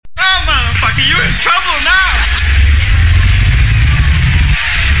You're in trouble now.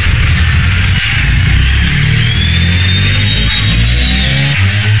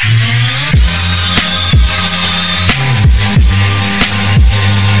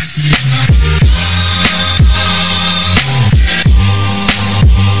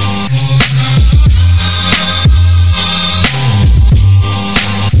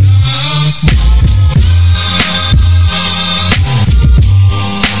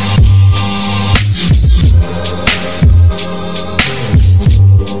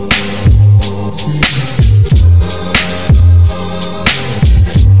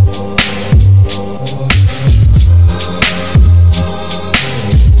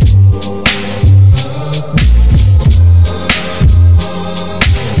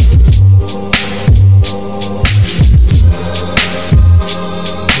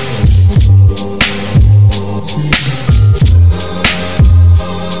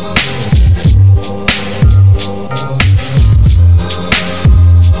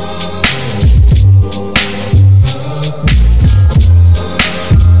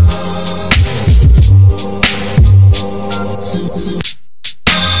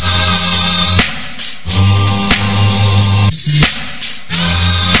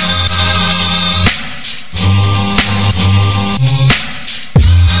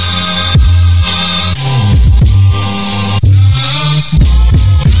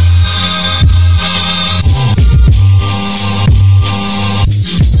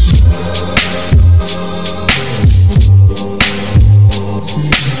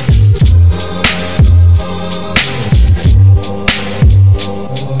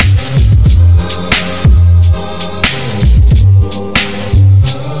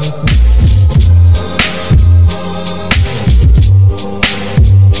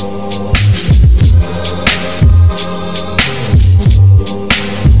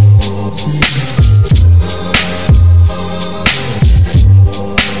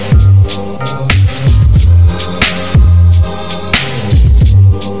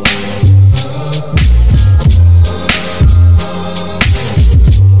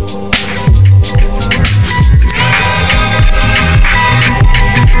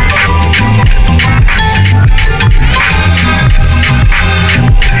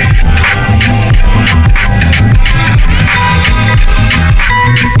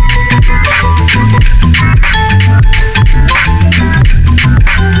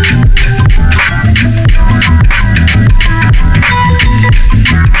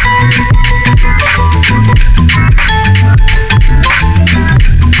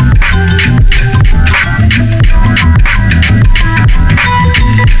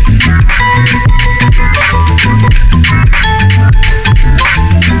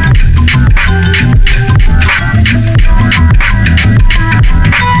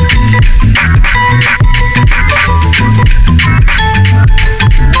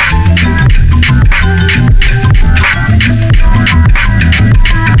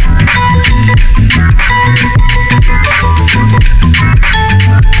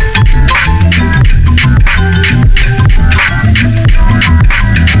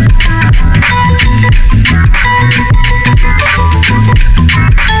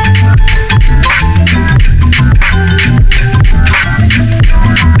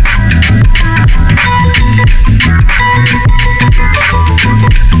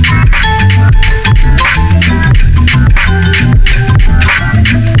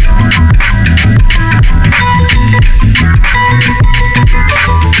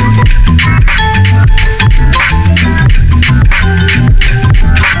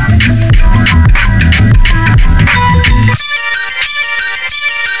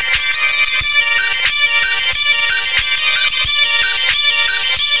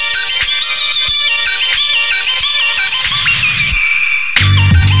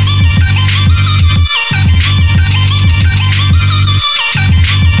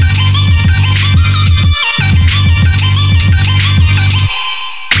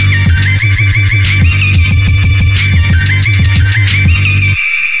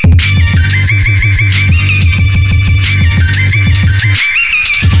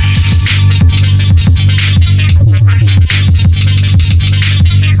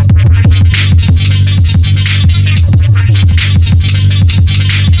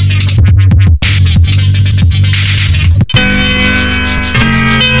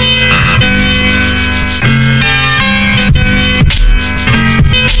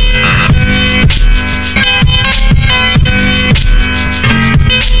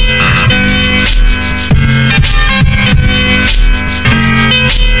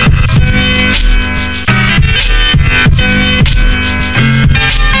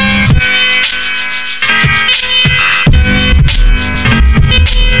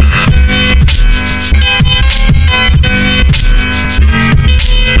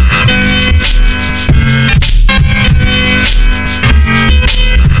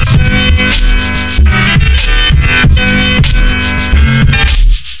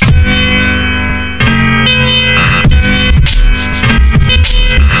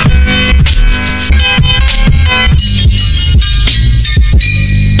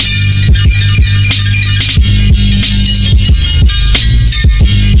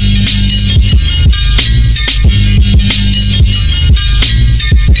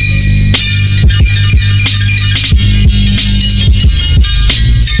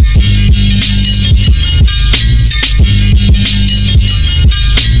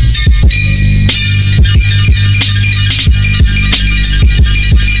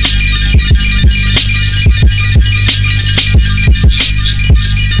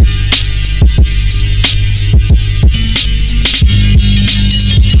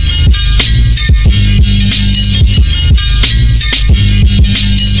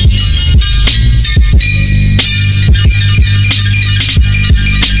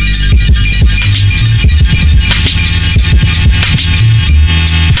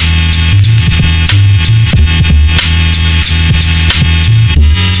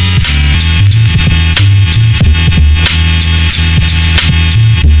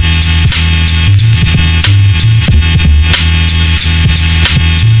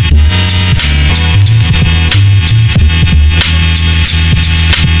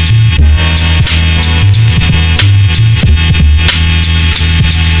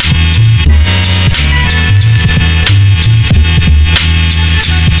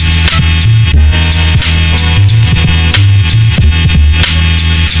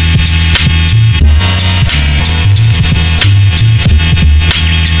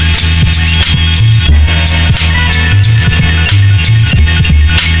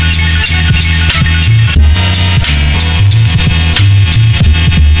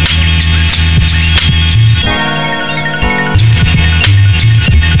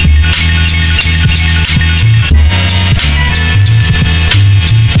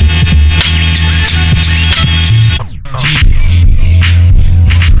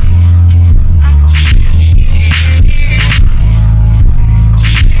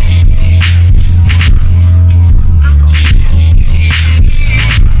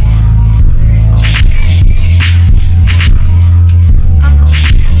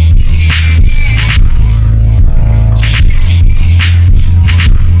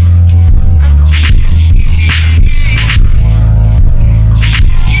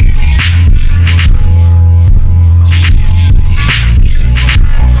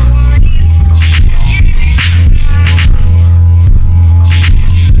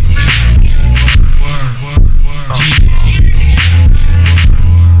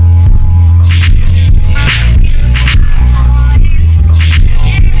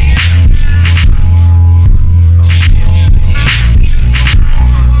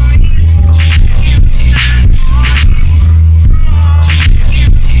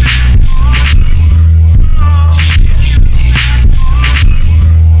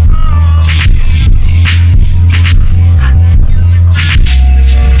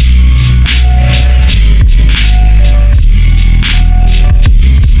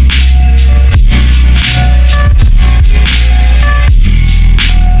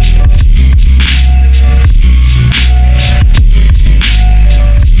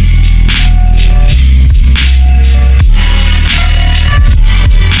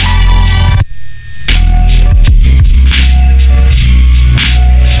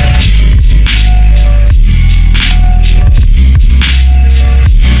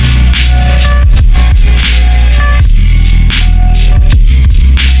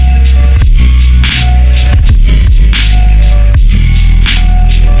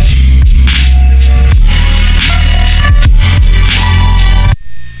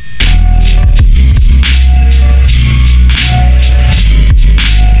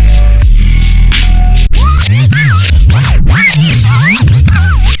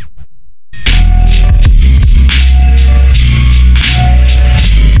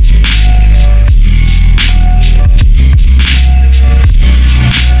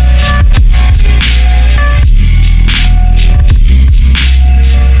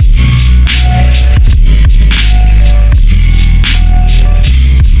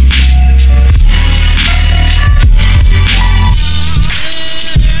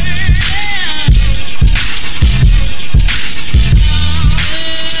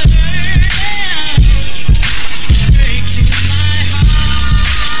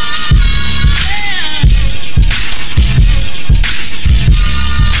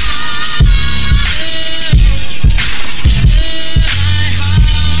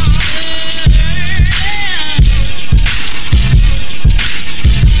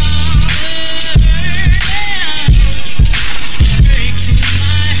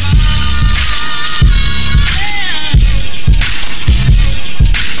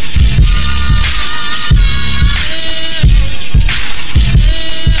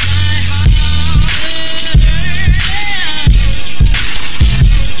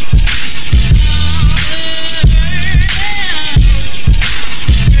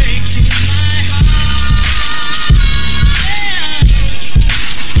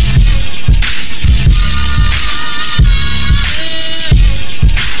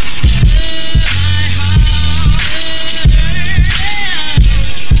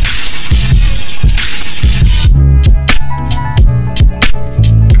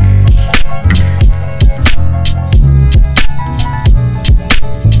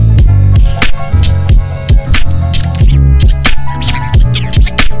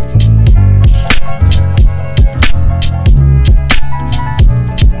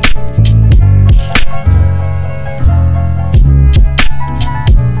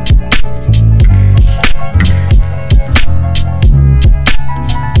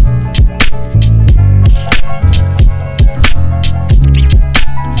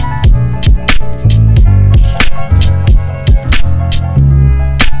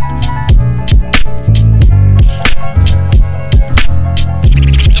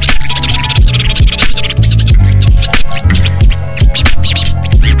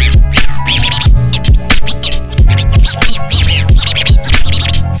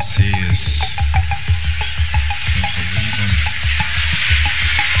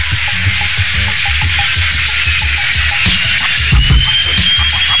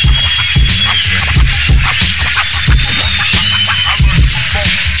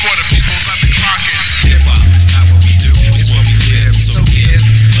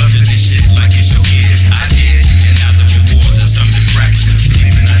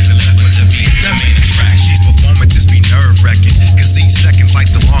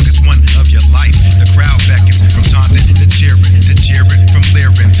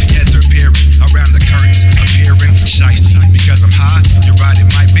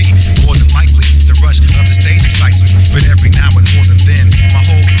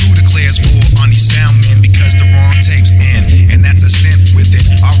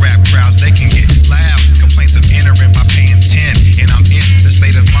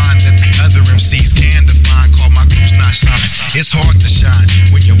 It's hard to shine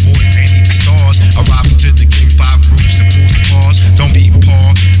when your boys ain't even stars. Arriving to the King 5 groups and pull the pause. Don't be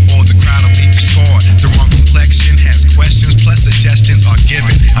Paul, or the crowd will leave you scarred. The wrong complexion has questions, plus suggestions are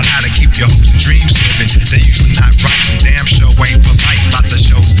given on how to keep your hopes and dreams living. They're usually not right, and damn show ain't polite. Lots of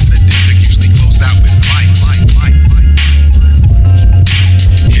shows in the district usually close out with fights.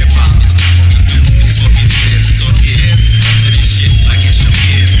 Hip-hop is not what we do, it's what we live. So give up to this shit like it's your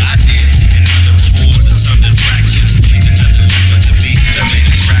kids. I did, and now the rewards are something fractions. Leaving nothing left but to be the main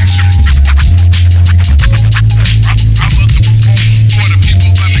attraction. I love to perform for the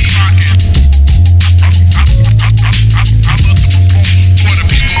people that be rocking. I love to perform for the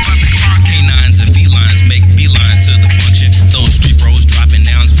people that be rocking. Canines and felines make beelines to the function. Those three bros dropping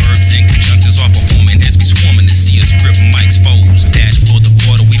nouns, verbs, and conjunctions are performing as we swarming to see us grip mics, foes. Dash for the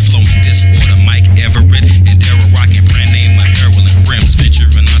border, we flow in disorder. Mike Everett and Darryl rocking brand name apparel and rims.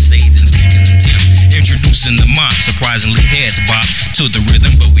 Venturing on stage in sneakers and Timbs. Introducing the mob, surprisingly heads bob to the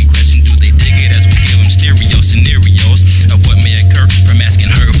rhythm, but we question do they dig it as we give them stereo scenarios of what may occur from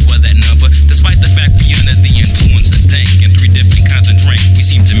asking her for that number. Despite the fact we under the influence of dank and 3 different kinds of drink, we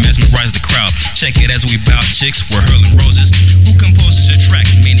seem to mesmerize the crowd. Check it as we bow chicks, we're hurling roses. Who composes your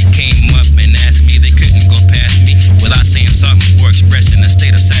tracks? Many came up and asked me, they couldn't go past me without saying something or expressing a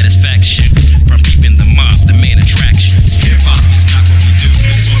state of satisfaction from keeping the mob the main attraction. Hip-hop is not what we do,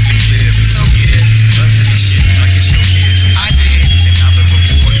 it's what we live. And so give love to this shit like it's your kids. I did, and now the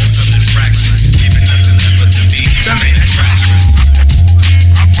rewards are something fractions. Leaving nothing left but to be the main attraction.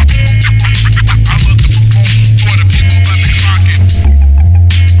 I love to perform for the people that be rocking.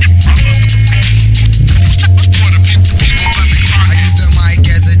 I love to perform for the people that be I rocking. use the mic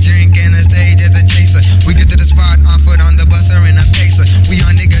as a drink and the stage as a chaser. We get to the spot on foot on the buster and a pacer. We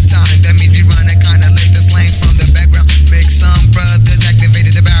on nigga time, that means we running kinda late. The slang from the background make some brothers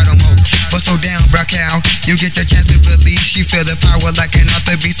activated the battle mode. But so down, bro, cow, you get your chance to release. You feel the power like an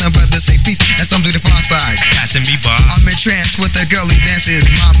author beat. Some brothers say peace, and some do the far side. Passing me by. I'm in trance with the girlies dances.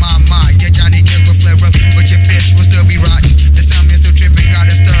 My. Yeah, Johnny Gibbs will flare up, but your fish will still be rotten. The sound man still tripping,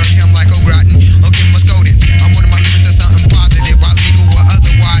 gotta stir him like O'Grotten. Okay, what's golden? I'm one of my lyrics to something positive. While legal or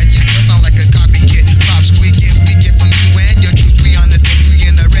otherwise, you still sound like a copycat. Pops we get from you and your truth. We on the stage, we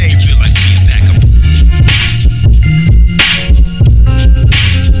in the rage. Feel like being back up.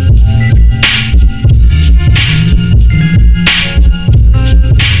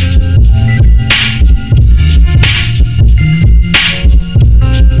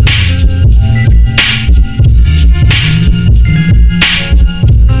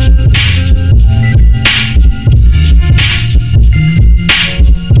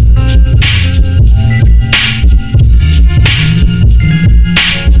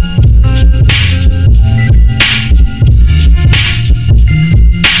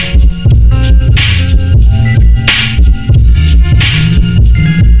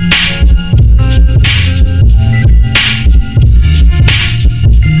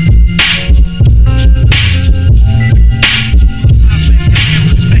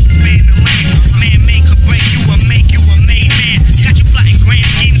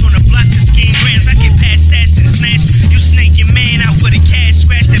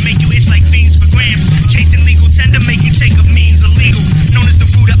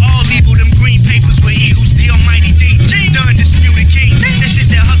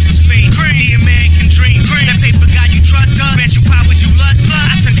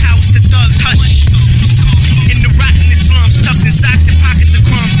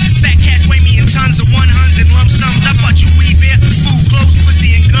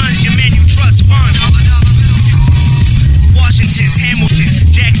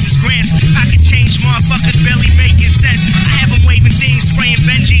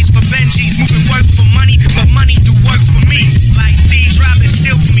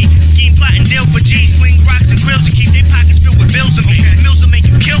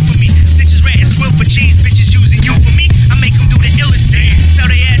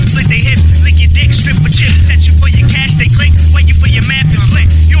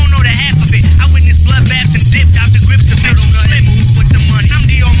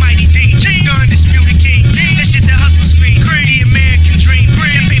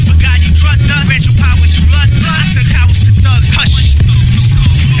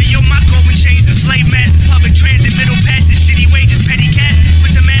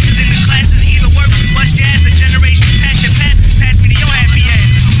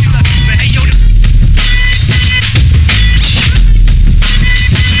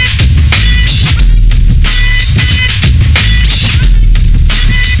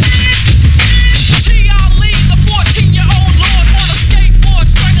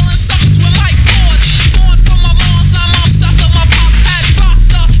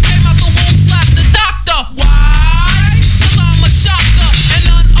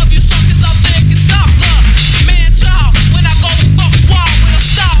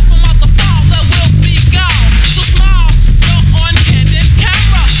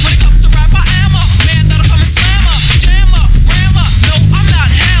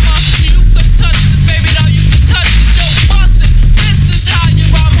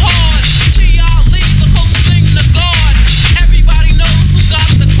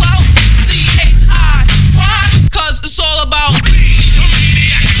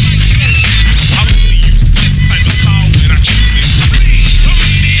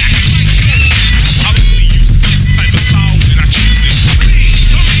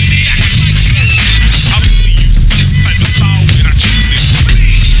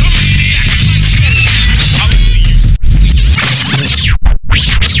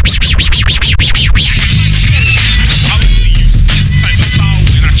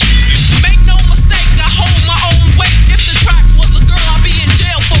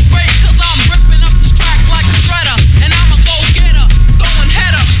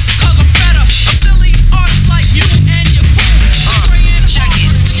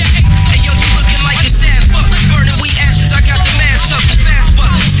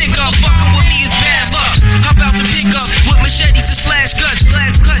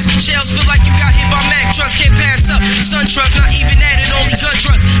 trust, not